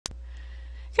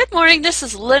Good morning, this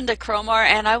is Lynda Cromar,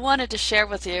 and I wanted to share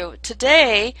with you.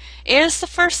 Today is the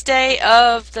first day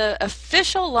of the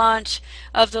official launch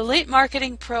of the Elite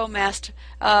Marketing Pro Master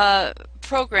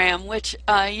program, which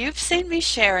you've seen me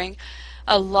sharing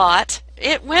a lot.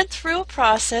 It went through a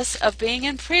process of being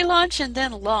in pre-launch and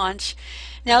then launch.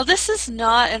 Now, this is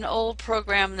not an old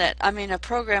program a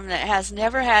program that has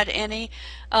never had any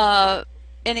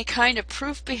kind of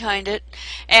proof behind it,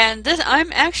 and this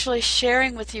I'm actually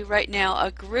sharing with you right now a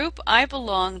group I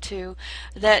belong to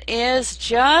that is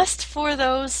just for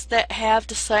those that have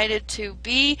decided to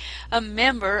be a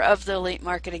member of the Elite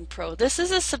Marketing Pro. This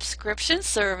is a subscription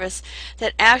service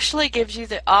that actually gives you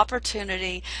the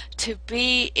opportunity to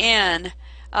be in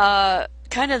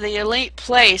kind of the elite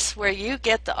place where you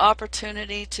get the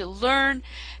opportunity to learn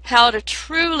how to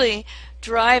truly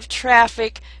drive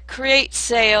traffic, create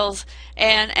sales,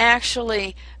 and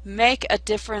actually make a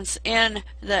difference in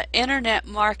the internet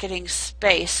marketing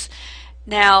space.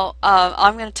 Now,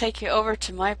 I'm going to take you over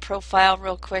to my profile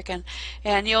real quick, and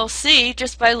you'll see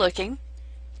just by looking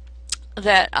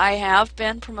that I have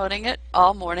been promoting it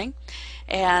all morning.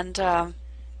 And I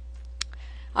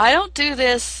don't do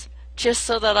this just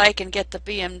so that I can get the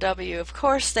BMW. Of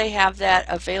course, they have that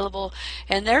available,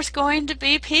 and there's going to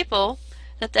be people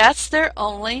that's their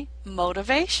only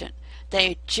motivation.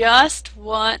 They just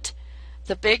want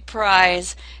the big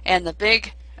prize and the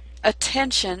big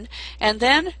attention, and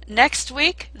then next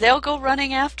week they'll go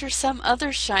running after some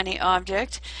other shiny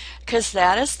object because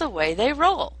that is the way they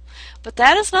roll. But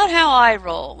that is not how I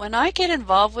roll. When I get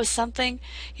involved with something,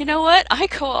 you know what? I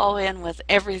go all in with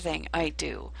everything I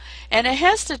do. And it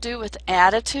has to do with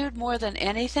attitude more than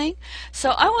anything.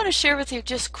 So I want to share with you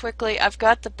just quickly, I've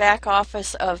got the back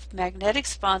office of magnetic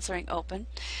sponsoring open.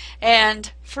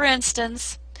 And for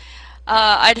instance,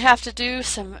 I'd have to do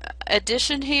some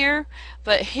addition here,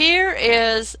 but here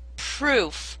is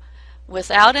proof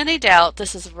without any doubt.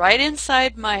 This is right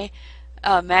inside my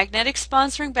magnetic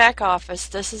sponsoring back office.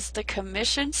 This is the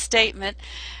commission statement,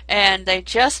 and they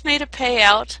just made a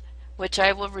payout which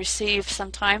I will receive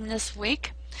sometime this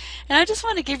week. And I just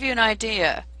want to give you an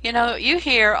idea. You know, you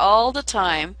hear all the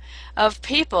time of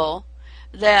people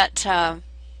that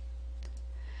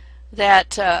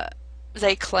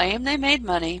they claim they made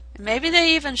money. Maybe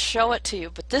they even show it to you,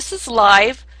 but this is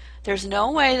live. There's no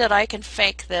way that I can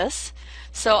fake this.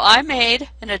 So I made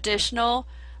an additional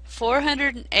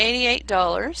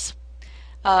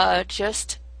 $488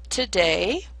 just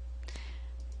today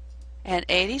and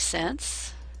 80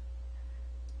 cents.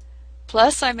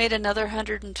 Plus I made another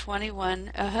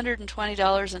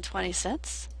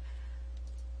 $120.20.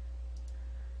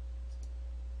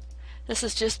 This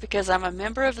is just because I'm a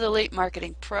member of the Elite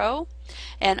Marketing Pro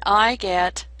and I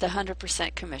get the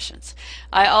 100% commissions.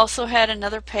 I also had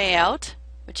another payout,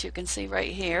 which you can see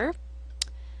right here.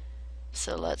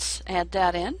 So let's add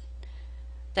that in.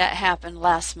 That happened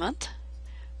last month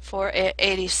for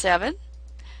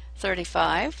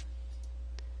 $87.35.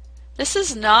 This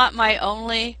is not my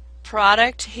only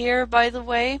product here, by the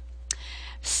way.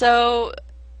 So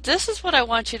this is what I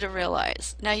want you to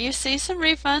realize. Now you see some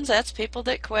refunds. That's people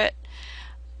that quit.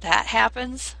 That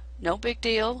happens. No big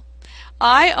deal.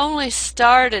 I only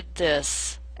started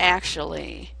this,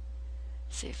 actually,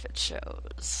 see if it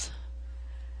shows,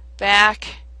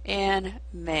 back in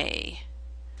May.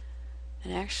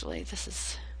 And actually this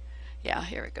is, yeah,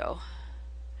 here we go.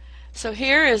 So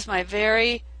here is my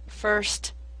very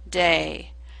first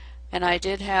day, and I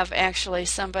did have actually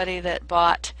somebody that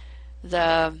bought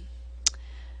the,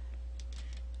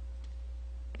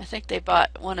 I think they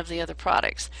bought one of the other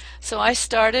products. So I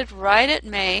started right at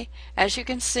May. As you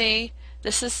can see,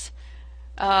 this is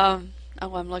oh,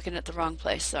 I'm looking at the wrong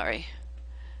place, sorry.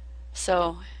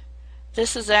 So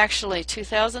this is actually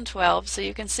 2012, so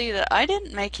you can see that I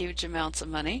didn't make huge amounts of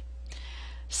money.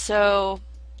 So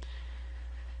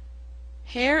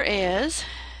here is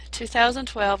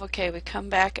 2012. Okay, we come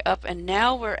back up, and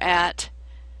now we're at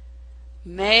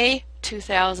May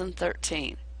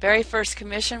 2013. Very first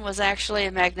commission was actually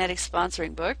a magnetic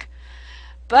sponsoring book,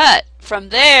 but from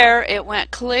there it went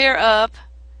clear up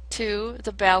to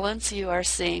the balance you are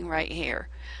seeing right here.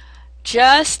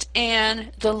 Just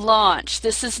in the launch.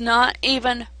 This is not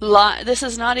even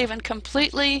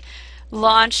completely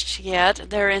launched yet.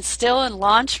 They're still in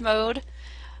launch mode,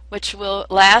 which will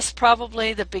last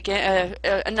probably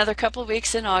another couple of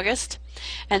weeks in August,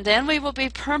 and then we will be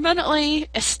permanently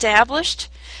established.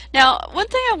 Now, one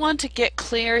thing I want to get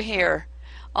clear here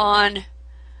on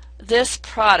this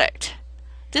product,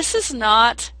 this is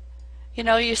not, you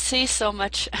know, you see so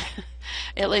much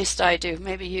at least I do,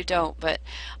 maybe you don't, but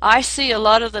I see a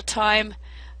lot of the time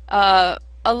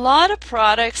a lot of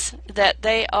products that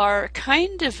they are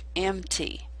kind of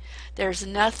empty. There's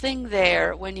nothing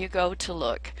there when you go to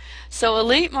look. So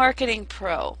Elite Marketing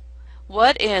Pro,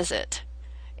 what is it?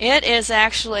 It is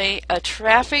actually a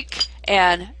traffic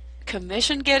and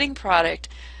commission getting product,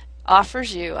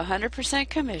 offers you 100%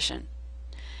 commission.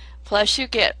 Plus you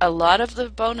get a lot of the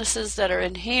bonuses that are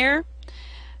in here.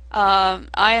 I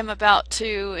am about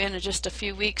to, in just a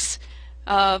few weeks,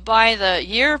 buy the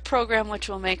year program, which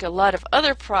will make a lot of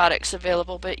other products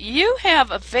available, but you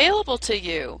have available to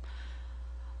you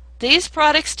these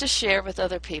products to share with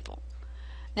other people.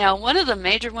 Now, one of the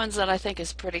major ones that I think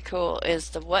is pretty cool is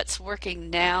the What's Working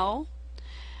Now.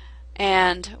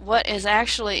 And what is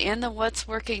actually in the What's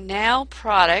Working Now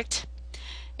product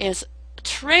is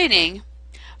training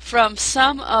from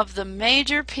some of the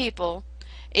major people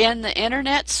in the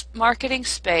internet marketing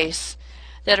space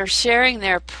that are sharing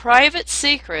their private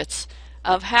secrets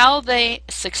of how they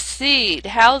succeed,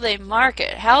 how they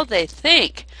market, how they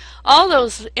think, all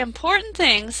those important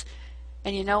things.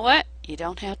 And you know what? You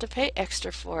don't have to pay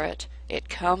extra for it. It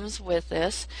comes with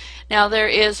this. Now there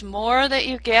is more that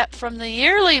you get from the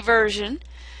yearly version,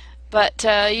 but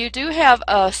you do have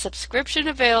a subscription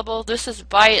available. This is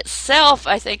by itself,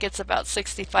 I think it's about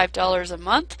 $65 a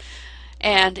month,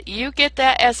 and you get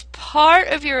that as part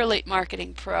of your Elite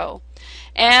Marketing Pro.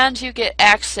 And you get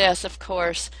access, of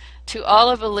course, to all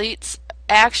of Elite's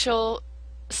actual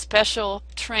special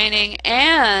training.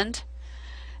 And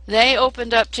they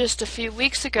opened up just a few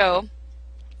weeks ago,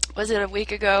 was it a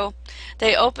week ago?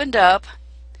 They opened up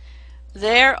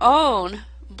their own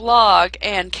blog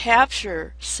and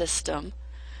capture system,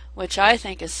 which I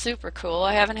think is super cool.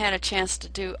 I haven't had a chance to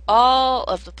do all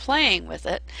of the playing with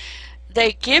it.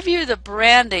 They give you the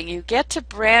branding. You get to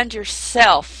brand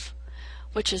yourself,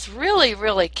 which is really,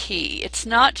 really key. It's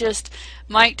not just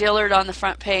Mike Dillard on the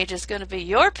front page. It's going to be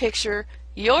your picture,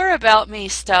 your About Me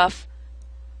stuff.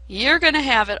 You're going to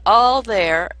have it all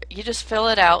there. You just fill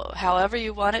it out however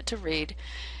you want it to read.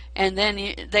 And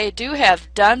then they do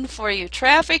have done for you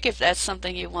traffic if that's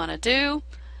something you want to do.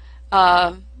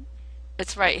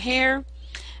 It's right here.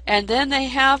 And then they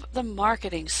have the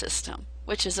marketing system,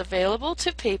 which is available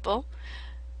to people,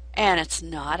 and it's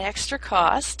not extra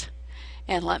cost.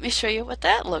 And let me show you what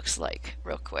that looks like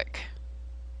real quick.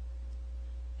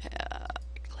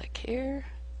 Click here.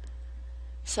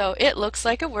 So it looks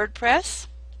like a WordPress.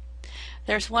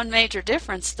 There's one major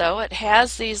difference though. It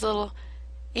has these little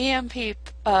EMP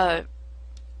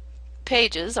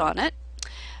pages on it.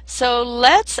 So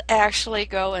let's actually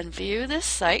go and view this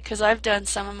site, because I've done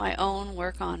some of my own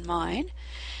work on mine.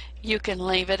 You can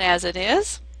leave it as it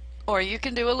is, or you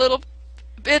can do a little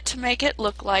bit to make it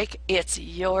look like it's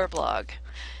your blog.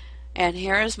 And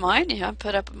here is mine. You know, I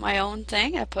put up my own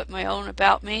thing. I put my own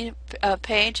About Me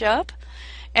page up,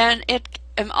 and it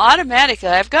automatically,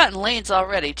 I've gotten leads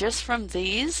already just from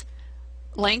these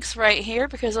links right here,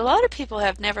 because a lot of people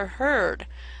have never heard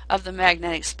of the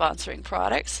magnetic sponsoring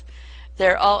products.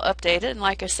 They're all updated, and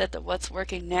like I said, the What's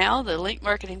Working Now, the Elite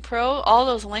Marketing Pro, all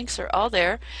those links are all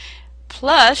there.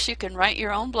 Plus, you can write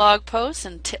your own blog posts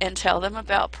and tell them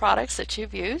about products that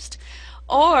you've used,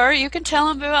 or you can tell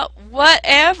them about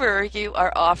whatever you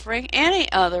are offering.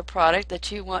 Any other product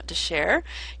that you want to share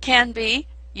can be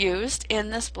used in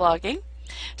this blogging.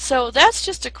 So that's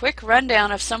just a quick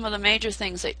rundown of some of the major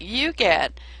things that you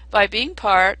get by being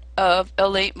part of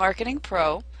Elite Marketing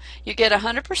Pro. You get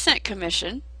 100%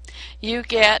 commission. You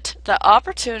get the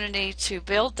opportunity to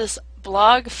build this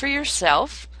blog for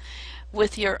yourself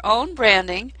with your own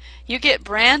branding. You get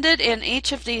branded in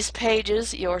each of these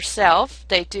pages yourself.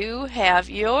 They do have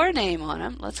your name on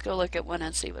them. Let's go look at one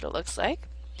and see what it looks like.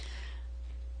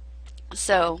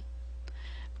 So,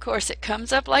 of course, it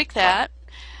comes up like that.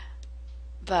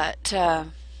 But it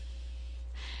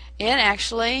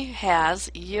actually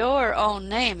has your own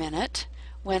name in it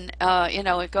when you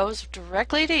know, it goes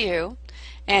directly to you,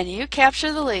 and you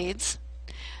capture the leads.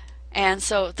 And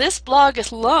so this blog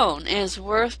alone is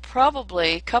worth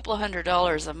probably a couple of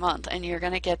 $100 a month, and you're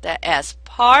going to get that as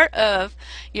part of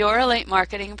your Elite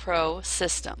Marketing Pro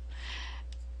system.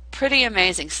 Pretty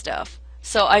amazing stuff.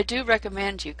 So I do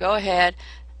recommend you go ahead,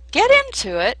 get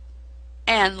into it,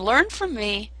 and learn from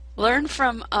me. Learn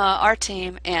from our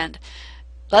team, and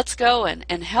let's go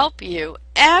and help you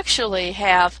actually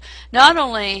have not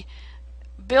only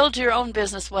build your own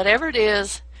business, whatever it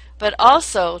is, but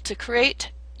also to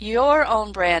create your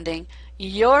own branding,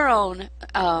 your own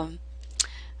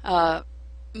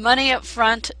money up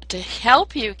front to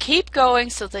help you keep going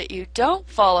so that you don't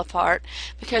fall apart,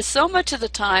 because so much of the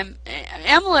time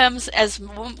MLMs, as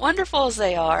wonderful as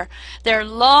they are, they're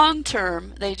long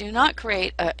term. They do not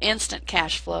create an instant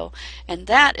cash flow, and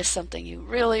that is something you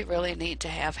really, really need to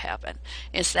have happen.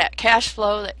 It's that cash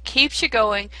flow that keeps you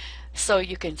going so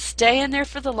you can stay in there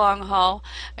for the long haul,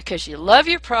 because you love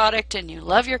your product and you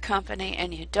love your company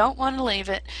and you don't want to leave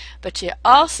it, but you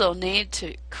also need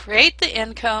to create the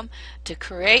income to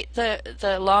create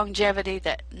the longevity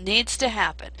that needs to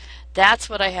happen. That's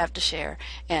what I have to share,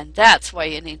 and that's why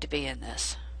you need to be in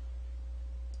this.